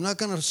fall. I'm not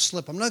going to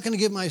slip. I'm not going to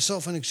give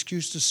myself an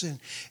excuse to sin.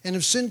 And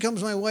if sin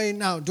comes my way,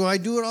 now, do I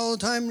do it all the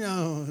time?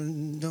 No,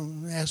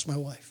 don't ask my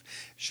wife.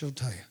 She'll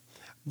tell you.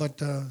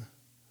 But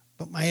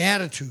my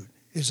attitude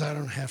is I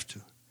don't have to.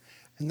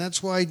 And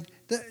that's why,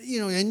 you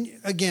know, and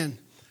again,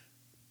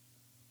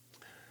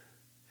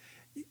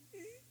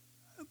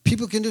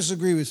 people can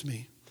disagree with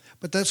me.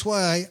 But that's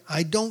why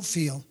I don't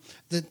feel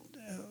that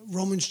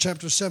Romans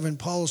chapter 7,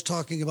 Paul is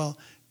talking about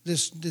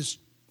this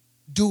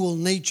dual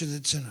nature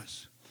that's in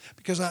us.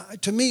 Because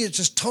to me, it's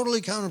just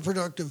totally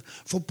counterproductive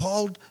for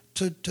Paul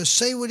to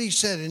say what he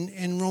said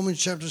in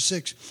Romans chapter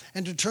 6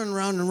 and to turn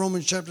around in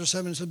Romans chapter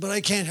 7 and say, but I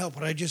can't help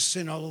it. I just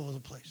sin all over the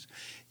place.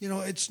 You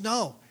know, it's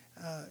no.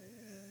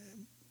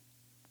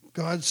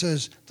 God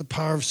says the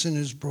power of sin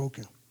is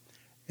broken.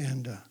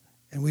 And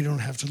we don't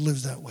have to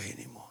live that way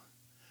anymore.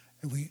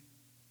 And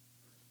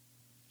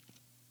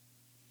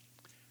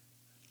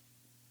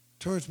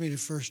turn with me to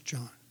 1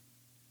 John.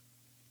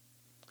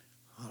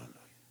 Hallelujah.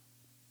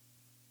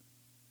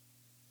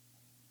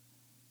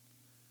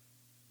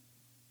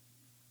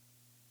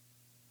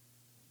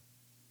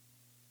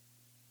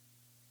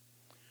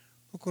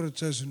 Look what it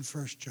says in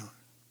 1 John.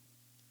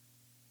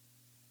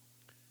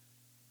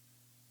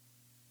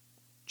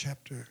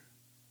 Chapter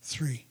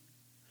 3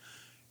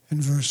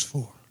 and verse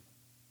 4.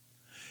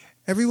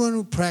 Everyone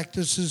who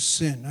practices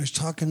sin, I was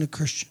talking to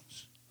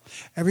Christians.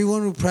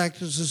 Everyone who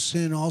practices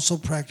sin also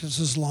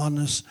practices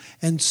lawlessness,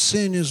 and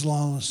sin is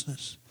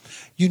lawlessness.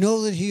 You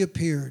know that he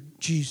appeared,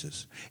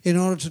 Jesus, in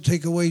order to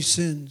take away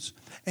sins,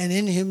 and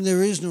in him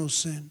there is no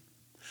sin.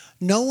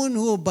 No one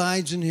who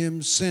abides in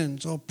him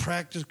sins or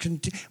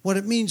what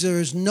it means there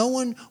is no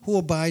one who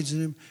abides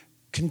in him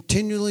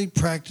continually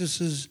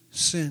practices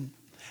sin.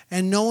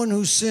 And no one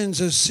who sins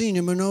has seen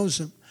him or knows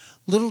him.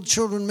 Little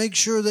children, make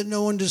sure that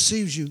no one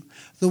deceives you.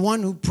 The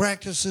one who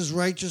practices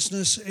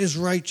righteousness is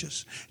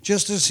righteous,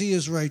 just as he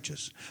is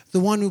righteous. The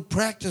one who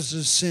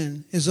practices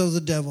sin is of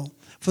the devil,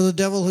 for the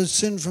devil has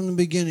sinned from the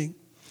beginning.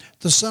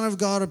 The Son of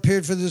God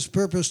appeared for this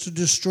purpose, to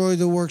destroy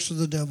the works of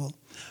the devil.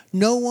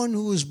 No one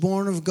who is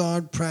born of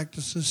God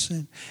practices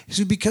sin. You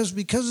see, because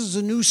there's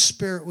a new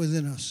spirit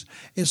within us.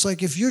 It's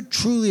like if you're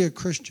truly a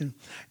Christian,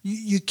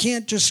 you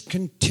can't just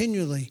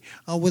continually,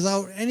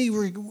 without any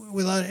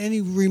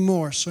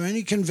remorse or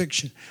any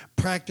conviction,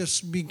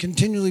 be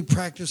continually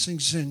practicing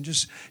sin.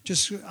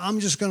 I'm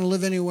just going to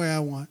live any way I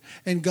want,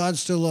 and God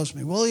still loves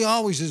me. Well, he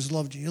always has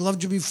loved you. He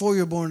loved you before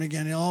you're born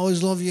again. He'll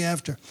always love you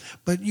after.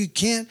 But you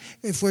can't,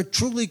 if we're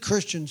truly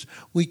Christians,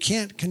 we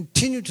can't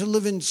continue to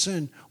live in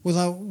sin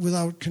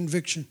without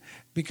conviction,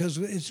 because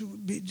it's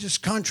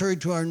just contrary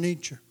to our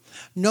nature.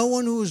 No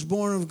one who is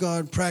born of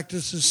God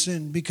practices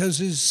sin, because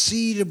his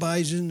seed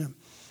abides in him,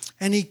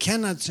 and he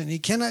cannot sin. He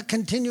cannot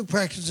continue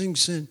practicing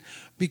sin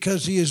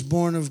because he is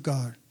born of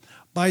God.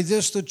 By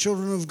this, the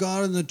children of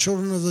God and the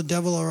children of the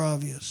devil are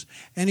obvious.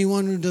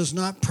 Anyone who does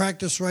not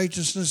practice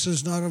righteousness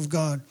is not of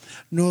God,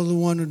 nor the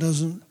one who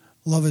doesn't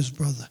love his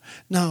brother.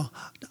 Now,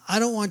 I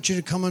don't want you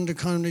to come under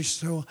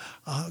condemnation.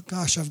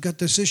 Gosh, I've got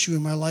this issue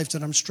in my life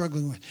that I'm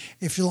struggling with.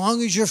 As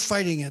long as you're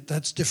fighting it,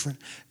 that's different.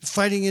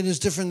 Fighting it is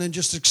different than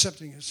just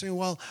accepting it. Saying,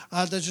 well,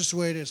 that's just the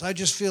way it is. I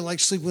just feel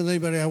like sleeping with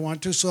anybody I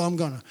want to, so I'm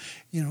going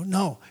to.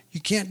 No, you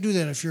can't do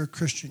that if you're a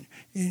Christian.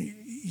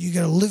 You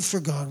got to live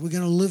for God. We're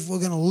going to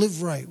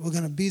live right. We're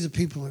going to be the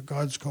people that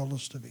God's called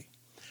us to be.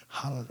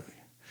 Hallelujah.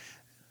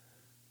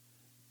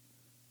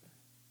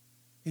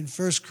 In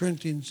 1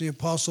 Corinthians, the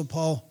Apostle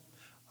Paul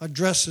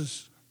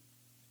addresses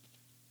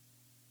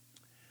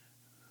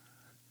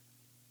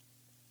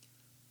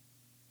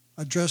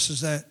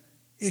that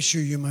issue,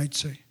 you might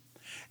say.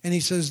 And he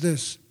says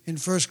this in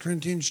 1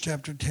 Corinthians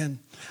chapter 10.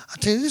 I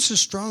tell you, this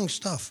is strong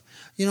stuff.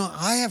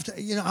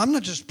 I'm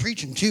not just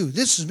preaching to you.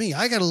 This is me.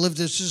 I got to live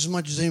this just as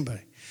much as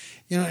anybody.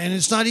 And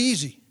it's not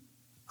easy.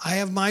 I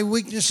have my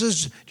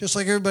weaknesses just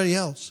like everybody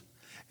else.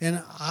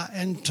 And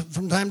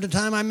from time to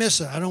time I miss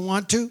it. I don't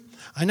want to.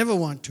 I never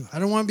want to. I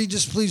don't want to be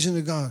displeasing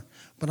to God.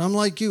 But I'm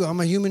like you. I'm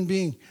a human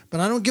being. But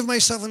I don't give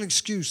myself an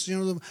excuse.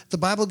 The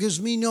Bible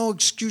gives me no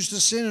excuse to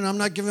sin, and I'm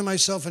not giving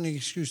myself any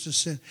excuse to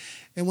sin.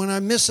 And when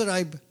I miss it,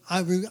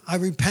 I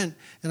repent,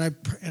 and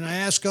I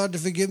ask God to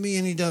forgive me,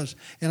 and he does.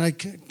 And I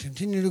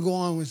continue to go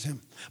on with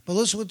him. But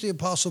listen what the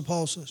Apostle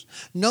Paul says.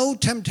 No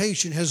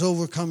temptation has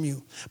overcome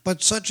you,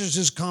 but such as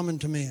is common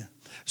to man.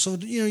 So,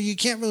 you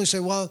can't really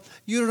say, well,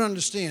 you don't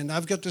understand.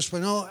 I've got this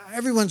point. No,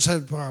 everyone's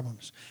had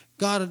problems.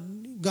 God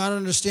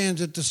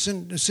understands that the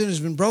sin has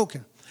been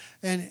broken.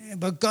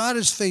 But God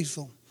is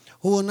faithful,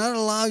 who will not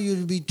allow you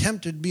to be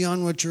tempted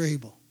beyond what you're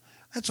able.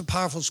 That's a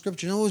powerful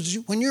scripture. In other words,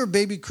 when you're a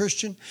baby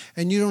Christian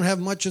and you don't have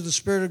much of the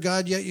Spirit of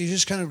God yet, you're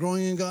just kind of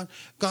growing in God,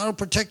 God will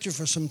protect you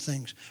for some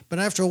things. But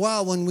after a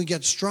while, when we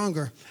get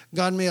stronger,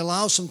 God may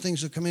allow some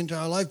things to come into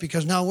our life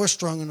because now we're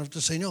strong enough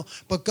to say no.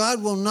 But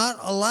God will not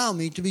allow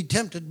me to be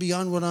tempted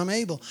beyond what I'm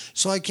able.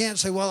 So I can't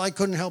say, well, I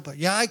couldn't help it.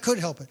 Yeah, I could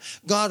help it.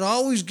 God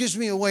always gives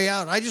me a way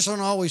out. I just don't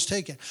always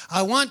take it.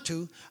 I want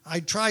to. I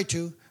try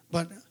to.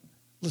 But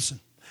listen,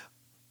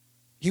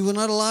 he will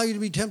not allow you to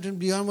be tempted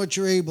beyond what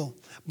you're able.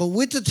 But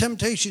with the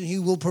temptation, he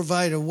will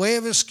provide a way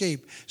of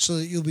escape so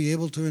that you'll be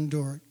able to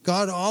endure it.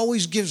 God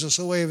always gives us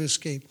a way of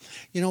escape.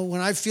 When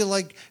I feel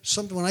like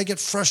when I get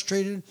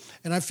frustrated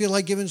and I feel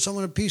like giving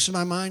someone a piece of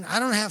my mind, I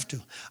don't have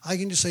to. I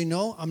can just say,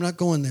 no, I'm not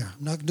going there.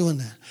 I'm not doing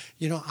that.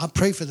 I'll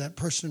pray for that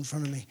person in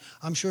front of me.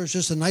 I'm sure it's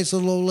just a nice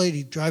little old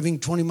lady driving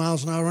 20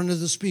 miles an hour under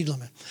the speed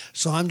limit.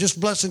 So I'm just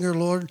blessing her,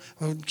 Lord.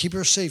 Keep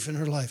her safe in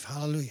her life.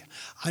 Hallelujah.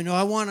 I know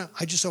I want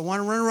to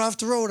run her off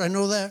the road. I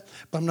know that,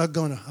 but I'm not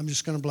going to. I'm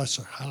just going to bless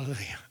her.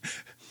 Hallelujah.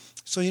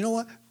 So you know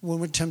what? When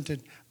we're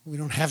tempted, we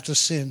don't have to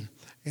sin.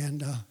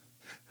 And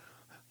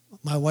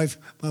my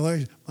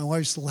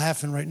wife's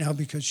laughing right now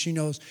because she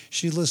knows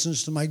she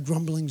listens to my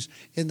grumblings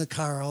in the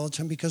car all the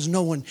time because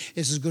no one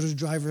is as good a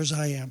driver as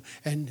I am.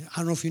 And I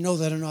don't know if you know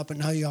that or not, but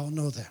now you all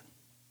know that.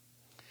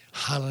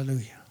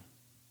 Hallelujah.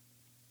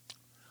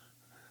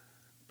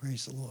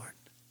 Praise the Lord.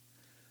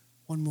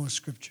 One more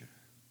scripture.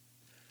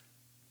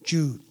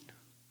 Jude.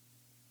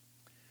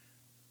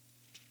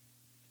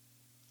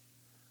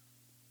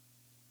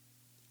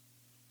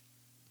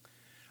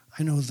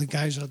 I know the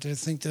guys out there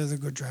think they're the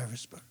good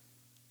drivers, but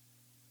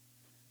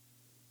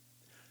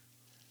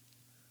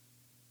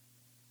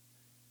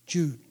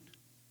Jude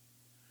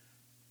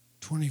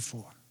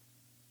 24.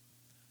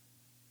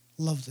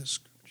 Love this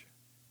scripture.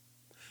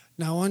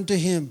 Now unto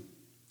him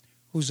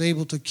who's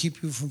able to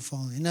keep you from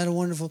falling. Isn't that a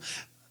wonderful?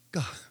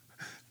 God,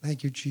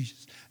 thank you,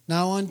 Jesus.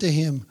 Now unto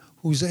him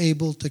who's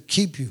able to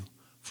keep you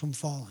from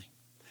falling,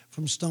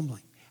 from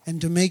stumbling,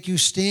 and to make you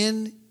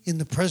stand in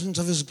the presence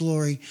of his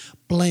glory,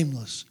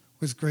 blameless,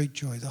 with great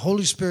joy. The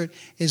Holy Spirit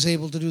is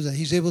able to do that.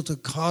 He's able to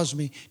cause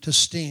me to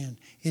stand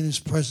in his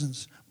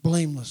presence,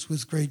 blameless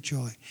with great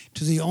joy.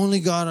 To the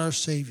only God, our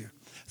Savior,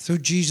 through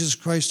Jesus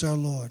Christ our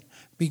Lord,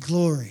 be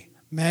glory,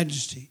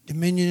 majesty,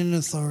 dominion, and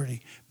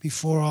authority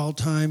before all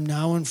time,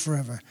 now and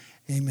forever.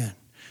 Amen.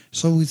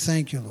 So we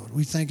thank you, Lord.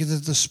 We thank you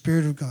that the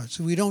Spirit of God,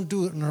 so we don't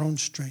do it in our own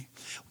strength.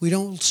 We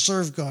don't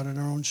serve God in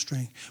our own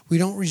strength. We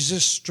don't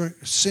resist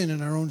sin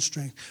in our own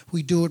strength.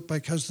 We do it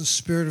because the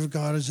Spirit of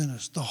God is in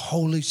us, the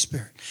Holy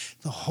Spirit.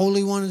 The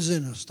Holy One is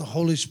in us, the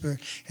Holy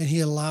Spirit, and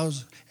he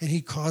allows and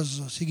he causes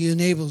us, he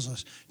enables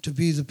us to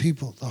be the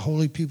people, the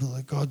holy people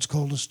that God's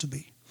called us to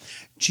be.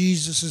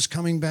 Jesus is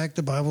coming back,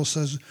 the Bible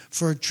says,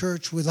 for a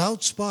church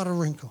without spot or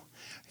wrinkle.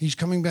 He's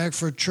coming back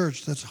for a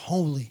church that's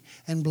holy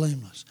and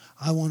blameless.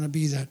 I want to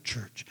be that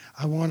church.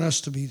 I want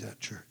us to be that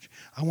church.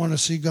 I want to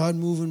see God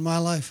move in my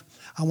life.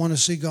 I want to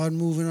see God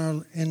move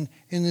in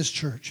this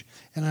church.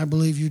 And I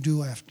believe you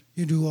do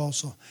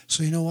also.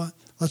 So you know what?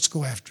 Let's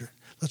go after it.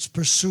 Let's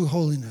pursue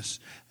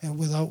holiness, and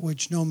without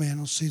which no man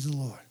will see the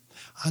Lord.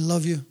 I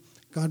love you.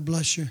 God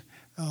bless you.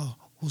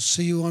 We'll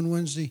see you on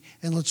Wednesday.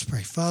 And let's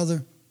pray.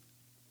 Father,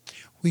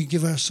 we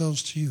give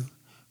ourselves to you,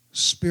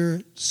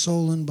 spirit,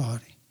 soul, and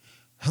body.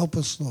 Help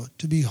us, Lord,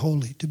 to be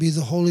holy, to be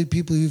the holy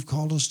people you've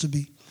called us to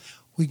be.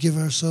 We give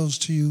ourselves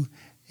to you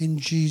in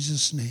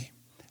Jesus' name.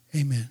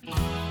 Amen.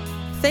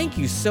 Thank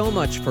you so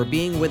much for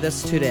being with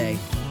us today.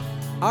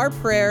 Our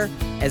prayer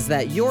is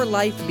that your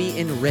life be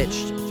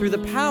enriched through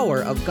the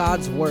power of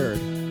God's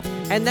Word,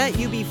 and that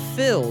you be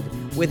filled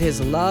with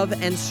His love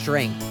and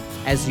strength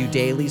as you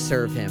daily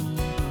serve Him.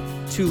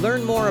 To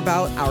learn more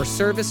about our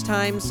service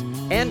times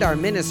and our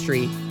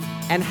ministry,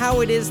 and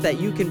how it is that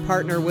you can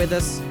partner with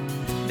us,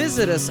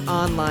 visit us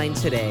online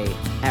today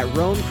at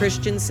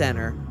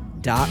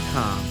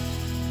RomeChristianCenter.com.